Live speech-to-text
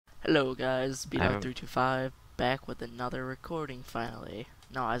Hello guys, I haven't. BDog325 back with another recording finally.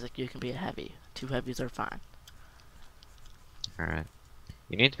 No, Isaac, you can be a heavy. Two heavies are fine. Alright.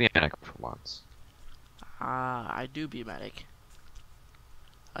 You need to be a medic for once. I do be medic.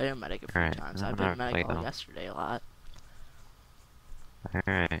 I am medic a few Alright, times. I'm I've gonna been medic play all though. yesterday a lot.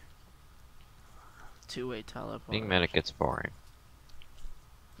 Alright. Two-way Being teleport. medic gets boring.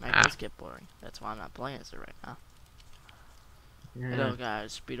 Medic Ah! does get boring. That's why I'm not playing as it right now. Yeah. Hello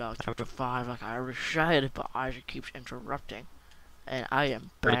guys, BDog325. Like I already said, but Isaac keeps interrupting. And I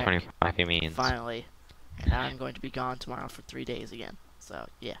am For back, 25 he means. finally. And I'm going to be gone tomorrow for 3 days again. So,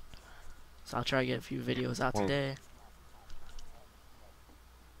 yeah. So I'll try to get a few videos out Well, today.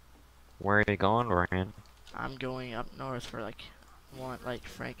 where are you going, Ryan? I'm going up north for like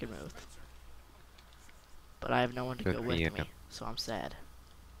Frankenmuth. But I have no one to Good go for you. with me, so I'm sad.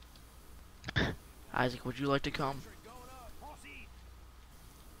 Isaac, would you like to come?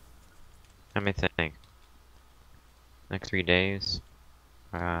 Let me think. Next 3 days?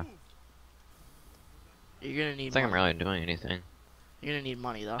 You're gonna I need think I'm money. really doing anything. You're gonna need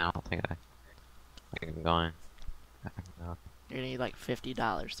money though. I don't think I think I'm going. I don't know. You're gonna need like $50,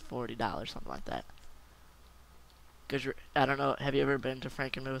 $40, something like that. Cause I don't know. Have you ever been to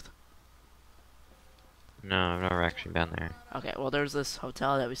Frankenmuth? No, I've never actually been there. Okay, well there's this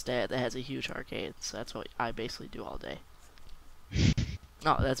hotel that we stay at that has a huge arcade, so that's what I basically do all day.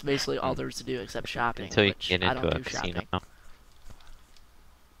 No, that's basically all there's to do except shopping, Until you which get I into don't a do casino. shopping.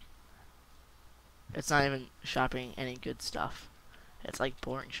 It's not even shopping any good stuff. It's like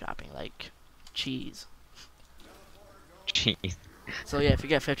boring shopping, like cheese. Jeez. So yeah, if you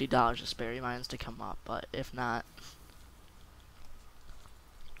get $50 to spare, you might to come up. But if not,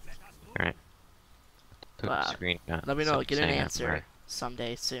 Alright. Took a screenshot. let me know. Get an Saying answer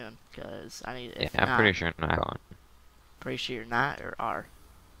someday soon, cause I need. Yeah, If I'm not, pretty sure I'm not going. pretty sure you're not or are.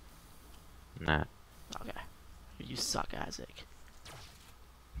 Not. Okay, you suck, Isaac.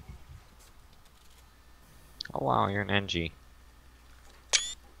 Oh wow, you're an NG.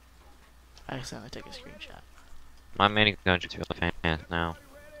 I accidentally took a screenshot. My mini gun's really fast now.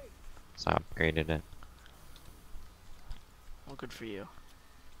 So I upgraded it. Well, good for you.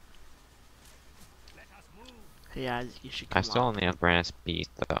 Hey, Isaac, you should come I still up. only have brass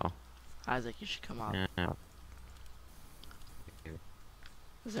beast though. Isaac, you should come up. Yeah.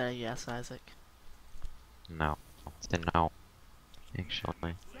 Is that a yes, Isaac? No. It's a no.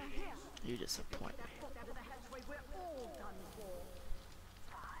 Actually. You disappoint me.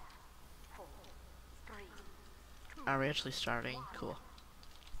 Are we actually starting? Cool.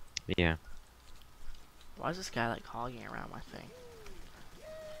 Yeah. Why is this guy like hogging around my thing?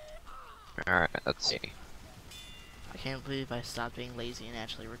 Alright, let's see. I can't believe I stopped being lazy and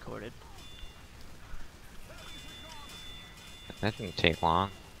actually recorded. That didn't take long.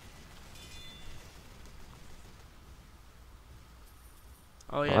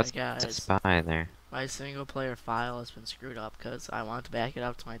 Oh Well, yeah, let's guys. spy there. My single player file has been screwed up because I wanted to back it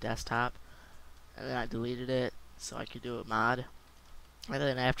up to my desktop and then I deleted it so I could do a mod. And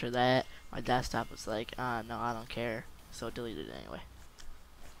then after that, my desktop was like, no, I don't care. So it deleted it anyway.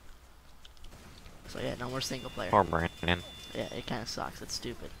 So yeah, no more single player. Poor Brandon. Yeah, it kind of sucks. It's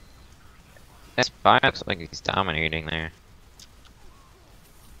stupid. That spy looks like he's dominating there.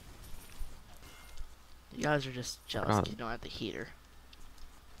 You guys are just jealous Oh. that you don't have the heater.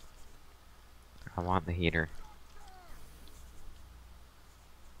 I want the heater.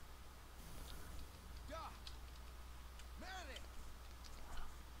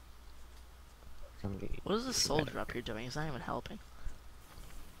 Somebody What is this soldier up here doing? He's not even helping.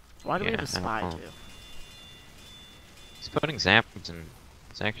 Why do we Yeah, have a I don't spy know. too? He's putting zappers and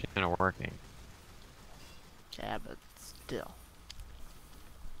it's actually kinda working. Yeah, but still.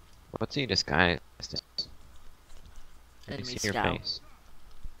 What's he disguised as? Let me Enemy see your scout. face.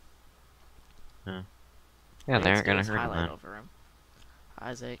 Huh. Yeah, Maybe they let's aren't get gonna his hurt him highlight then. over him.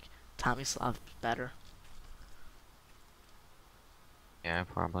 Isaac, Tomislav better. Yeah,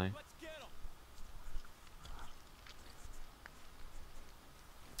 probably.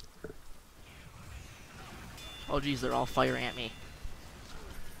 Oh geez, they're all firing at me.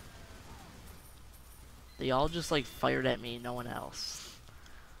 They all just like fired at me, no one else.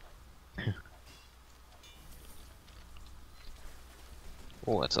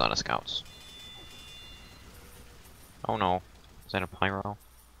 Oh, that's a lot of scouts. Oh no. Is that a pyro?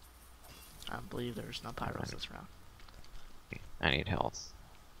 I don't believe there's no pyros this round. I need health.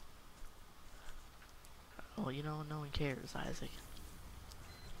 Oh, you know, no one cares, Isaac.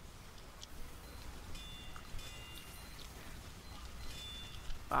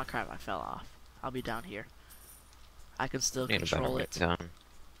 Oh crap, I fell off. I'll be down here. I can still Need a better control it. gun.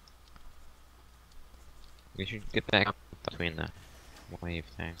 You should get back up between the wave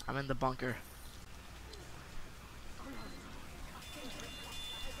thing. I'm in the bunker.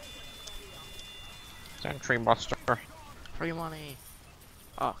 Sentry Buster. Free money.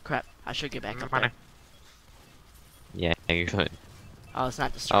 Oh crap! I should get back up Money. there. Yeah, you should. Oh, it's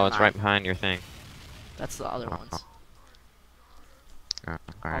not destroying Oh, it's mine. right behind your thing. That's the other ones.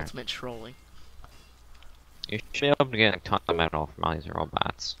 Alright. Ultimate trolling. You should be able to get a ton of metal from all these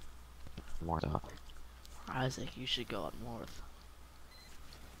robots. More stuff. Isaac, you should go up north.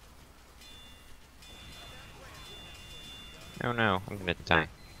 Oh no, I'm gonna die.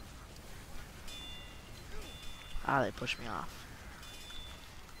 Ah, they pushed me off.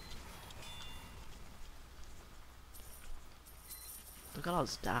 Look at all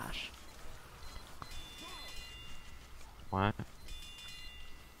this dash. What?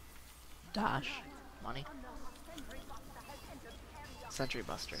 Dash. Money. Sentry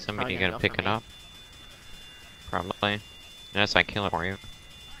Buster. It's Somebody probably gonna pick for it me. up? Probably. Unless I kill it for you.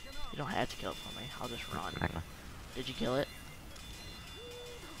 You don't have to kill it for me. I'll just run. I know. Did you kill it?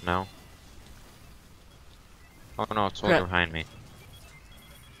 No. Oh no, it's soldier Crap. behind me.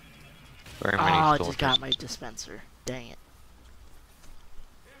 Very Oh, many I soldiers. just got my dispenser. Dang it.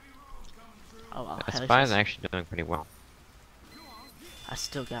 Oh well. That at least spy's actually doing pretty well. I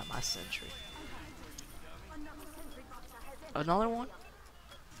still got my sentry. Another one?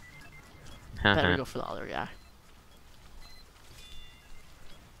 Better go for the other guy.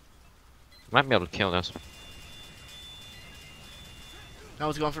 Might be able to kill this one. No,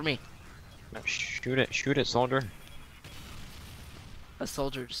 it's going for me. No, shoot it, soldier. A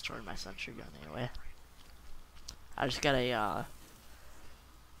soldier destroyed my sentry gun anyway. I just got a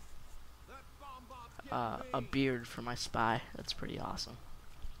beard for my spy. That's pretty awesome.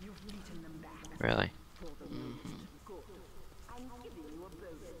 Really?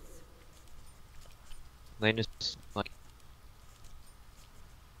 They just like,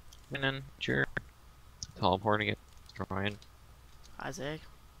 and then sure, teleport to get destroyed. Isaac,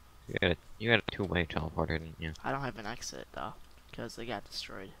 You got a two-way teleporter, didn't you? I don't have an exit though, because they got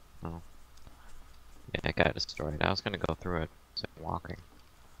destroyed. Yeah, it got destroyed. I was gonna go through it, so walking.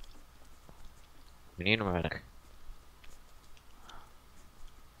 We need a medic.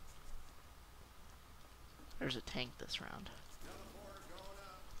 There's a tank this round.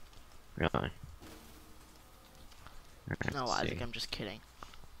 Really? Alright, No, let's Isaac, see. I'm just kidding.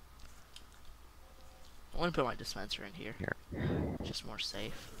 I want to put my dispenser in here. Here. Just more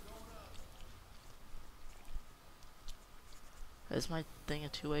safe. Is my thing a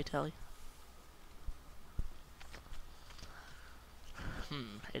two-way telly?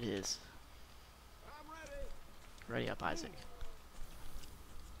 It is. Ready up, Isaac.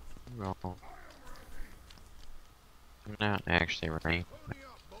 Roll. I'm not actually ready. I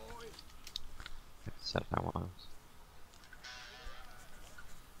said I was.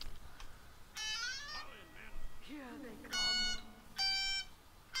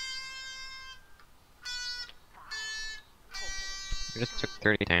 I just took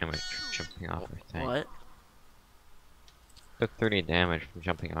 30 damage from jumping off her thing. What? Took 30 damage from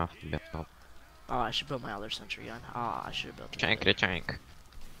jumping off the build. Oh, I should build my other sentry gun. Oh, I should have built it. Jank it, jank.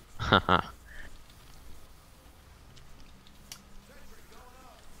 Haha.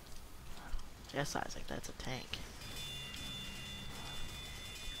 Yes, Isaac, that's a tank.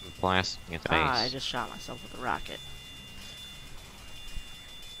 Blasting its Ah, I face. just shot myself with a rocket.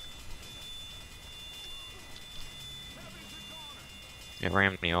 It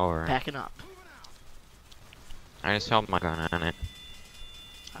rammed me over. Backing up. I just held my gun on it.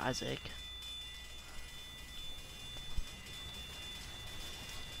 Isaac.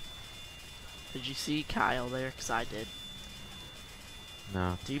 Did you see Kyle there? Because I did.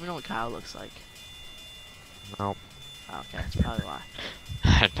 No. Do you even know what Kyle looks like? Nope. Oh, okay, that's probably why.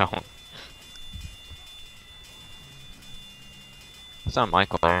 I don't. I saw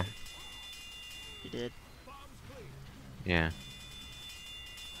Michael there. You did. Yeah.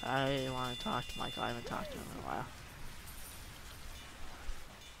 I want to talk to Michael. I haven't talked to him in a while.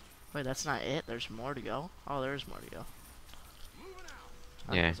 Wait, that's not it? There's more to go? Oh, there's more to go.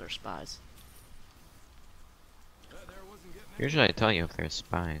 Oh, Yeah. those are spies. Usually I tell you if there's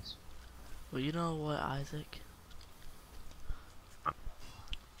spies. Well, you know what, Isaac?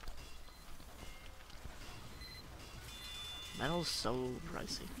 Metal's so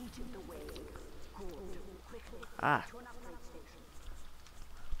pricey. Ah.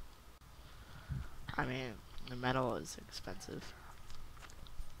 I mean, the metal is expensive.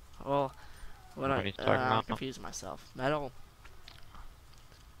 Well, What are you talking I'm about? confusing myself. Metal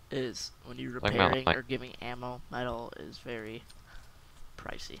is, when you're Talking about, repairing like- or giving ammo, metal is very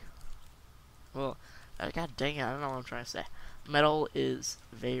pricey. Well, god dang it, I don't know what I'm trying to say. Metal is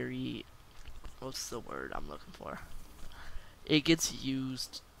very, what's the word I'm looking for? It gets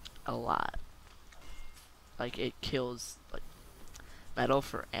used a lot. Like, it kills, like, metal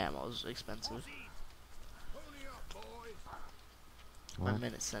for ammo is expensive. What? 1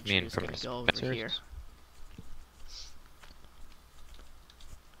 minute Me sentry and is from gonna go over here. dispensers?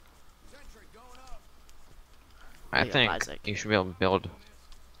 I Hey, think Isaac. you should be able to build.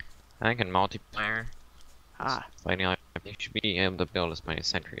 I think in multiplayer, Ah, fighting like you should be able to build as many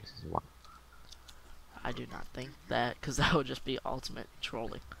sentries as you want. I do not think that, because that would just be ultimate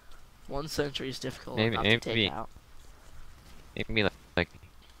trolling. 1 sentry is difficult Maybe, enough to take out. maybe like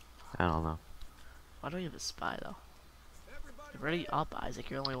I don't know. Why do we have a spy, though? You're already up, Isaac.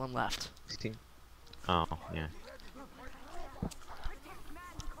 You're only one left. 16? Oh yeah. Do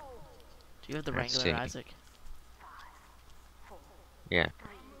you have the Let's Wrangler, see. Isaac? Yeah.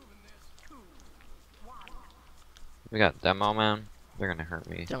 We got demo man. They're gonna hurt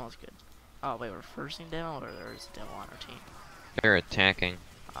me. Demo's good. Oh, wait, we're firsting demo, or there's a demo on our team? They're attacking.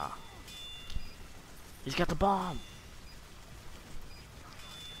 Ah. He's got the bomb!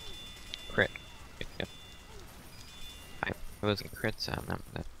 Crit. Yep. I was crits on them.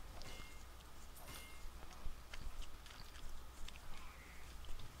 That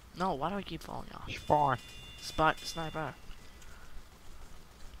No, why do I keep falling off? spawn. Spot sniper.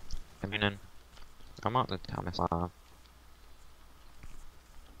 I mean, I'm on the Thomas Law.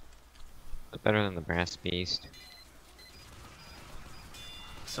 Better than the Brass Beast.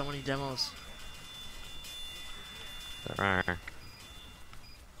 So many demos. There are.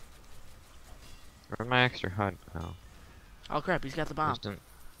 Where'd my extra HUD go? Oh crap, he's got the bomb. Instant.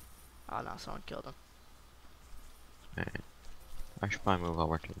 Oh no, someone killed him. Alright. I should probably move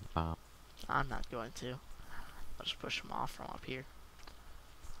over to the bomb. I'm not going to. I'll just push him off from up here.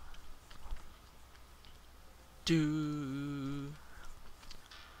 Do.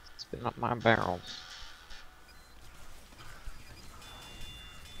 Spin up my barrels.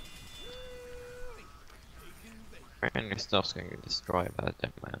 And your stuff's gonna get destroyed by the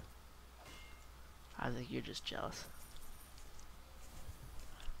dead man. I think you're just jealous.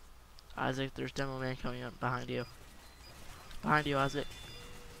 Isaac, there's demo man coming up behind you. Behind you, Isaac.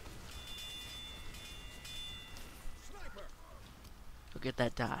 Look at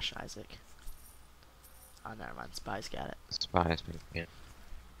that dash, Isaac. Oh, never mind. Spy's got it. Spies me. Yeah.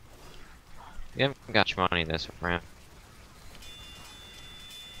 You haven't got your money this round.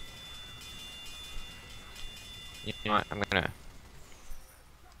 You know what? I'm gonna.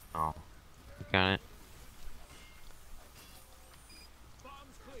 Oh, you got it.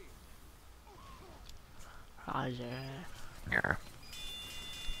 Roger. Here.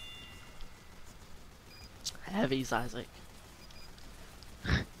 Heavies, Isaac.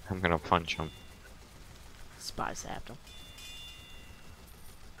 I'm gonna punch him. Spy sapped him.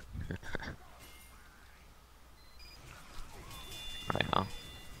 Right now.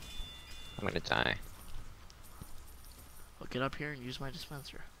 I'm gonna die. Well, get up here and use my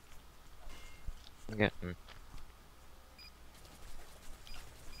dispenser. I'm getting.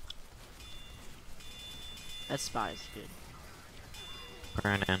 That spy's good.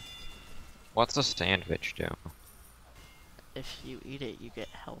 Burning. What's a sandwich do? If you eat it, you get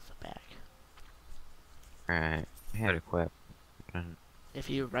health back. Alright. I had it equipped. If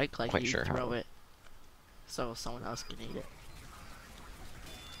you right click, Quite you sure throw how. it so someone else can eat it.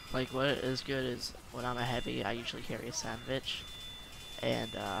 Like, what is good is when I'm a heavy, I usually carry a sandwich and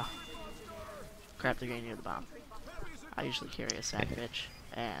crap, they're getting near the bomb. I usually carry a sandwich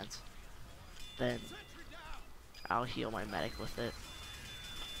and then I'll heal my medic with it.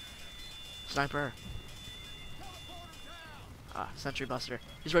 Sniper! Ah, sentry buster.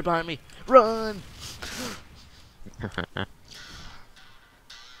 He's right behind me. Run!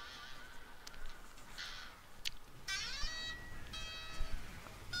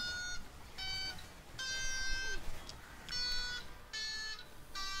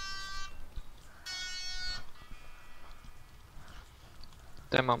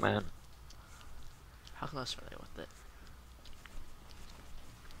 Demo man. How close are they with it?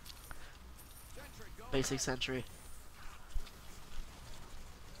 Basic sentry.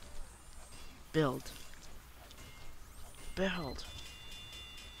 Build. Build.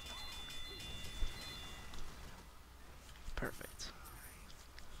 Perfect.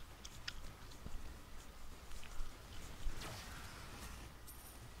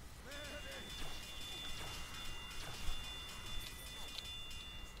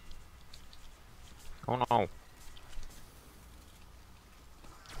 Oh no.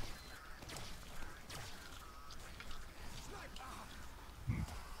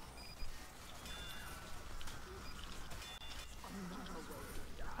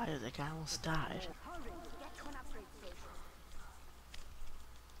 That guy almost died.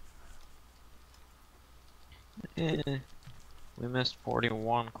 We missed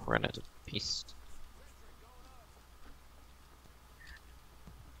 41 credits apiece.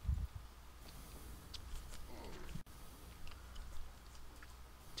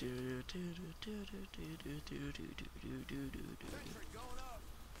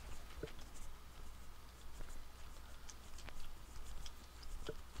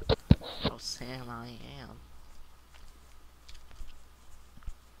 Oh, Sam, I am.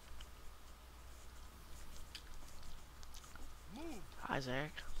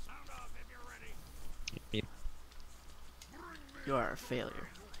 Isaac, Yep. you are a failure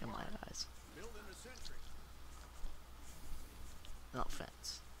in my eyes. No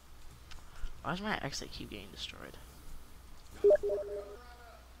offense. Why does my exit keep getting destroyed?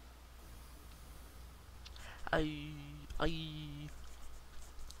 I.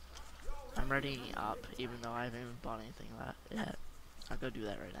 I'm ready up, even though I haven't even bought anything yet. I'll go do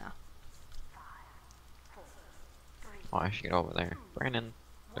that right now. Oh, I should get over there. Brandon,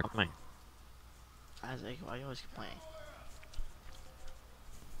 they're coming. Isaac, why are you always complaining?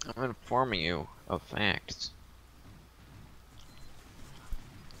 I'm informing you of facts.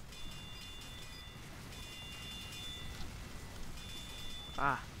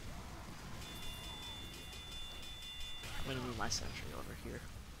 Ah. I'm gonna move my sentry over here.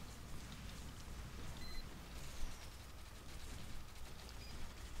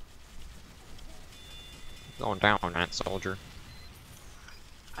 Going down, that soldier.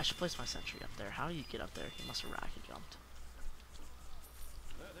 I should place my sentry up there. How do you get up there? He must have rocket jumped.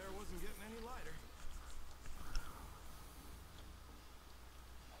 That there wasn't getting any lighter.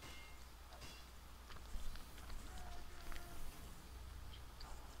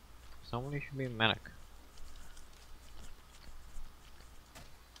 Somebody should be a medic.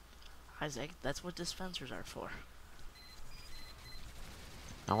 Isaac, that's what dispensers are for.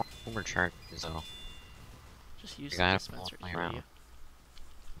 I want overcharge though. Just use You the gotta dispenser to follow me heal around. you.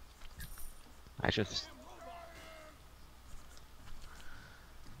 I just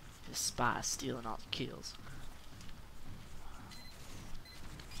This spy is stealing all the kills.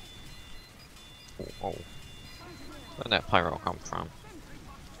 whoa. Where'd that pyro come from?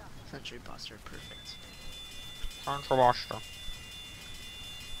 Sentry buster, perfect. Controversial.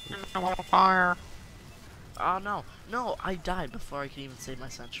 I want fire. Oh no, no, I died before I could even save my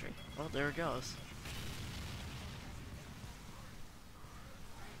sentry. Well, there it goes.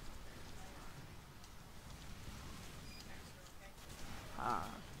 Ah,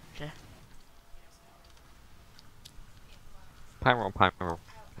 okay. Pyro.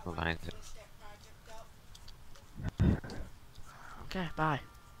 Revive it. Okay, bye.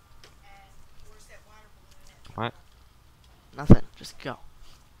 What? Nothing, just go.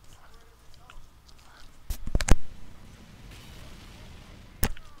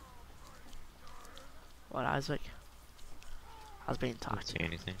 What, Isaac? I was being Didn't talked see to.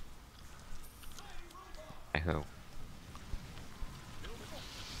 anything. By who?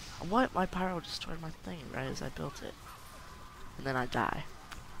 What? My pyro destroyed my thing right as I built it. And then I die.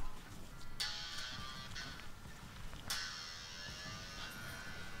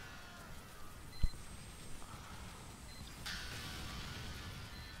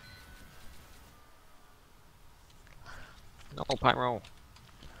 No, pyro.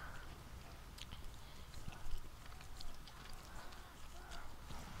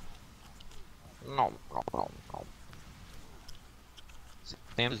 No.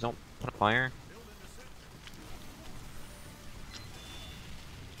 Sam, don't put a fire.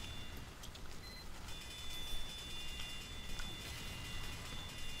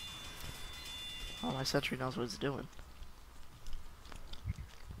 Oh, my sentry knows what it's doing.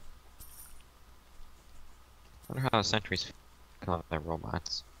 I wonder how the sentries kill out their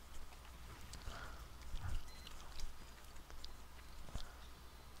robots.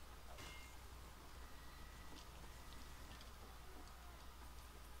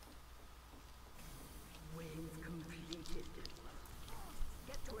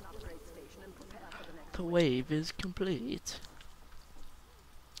 The wave is complete.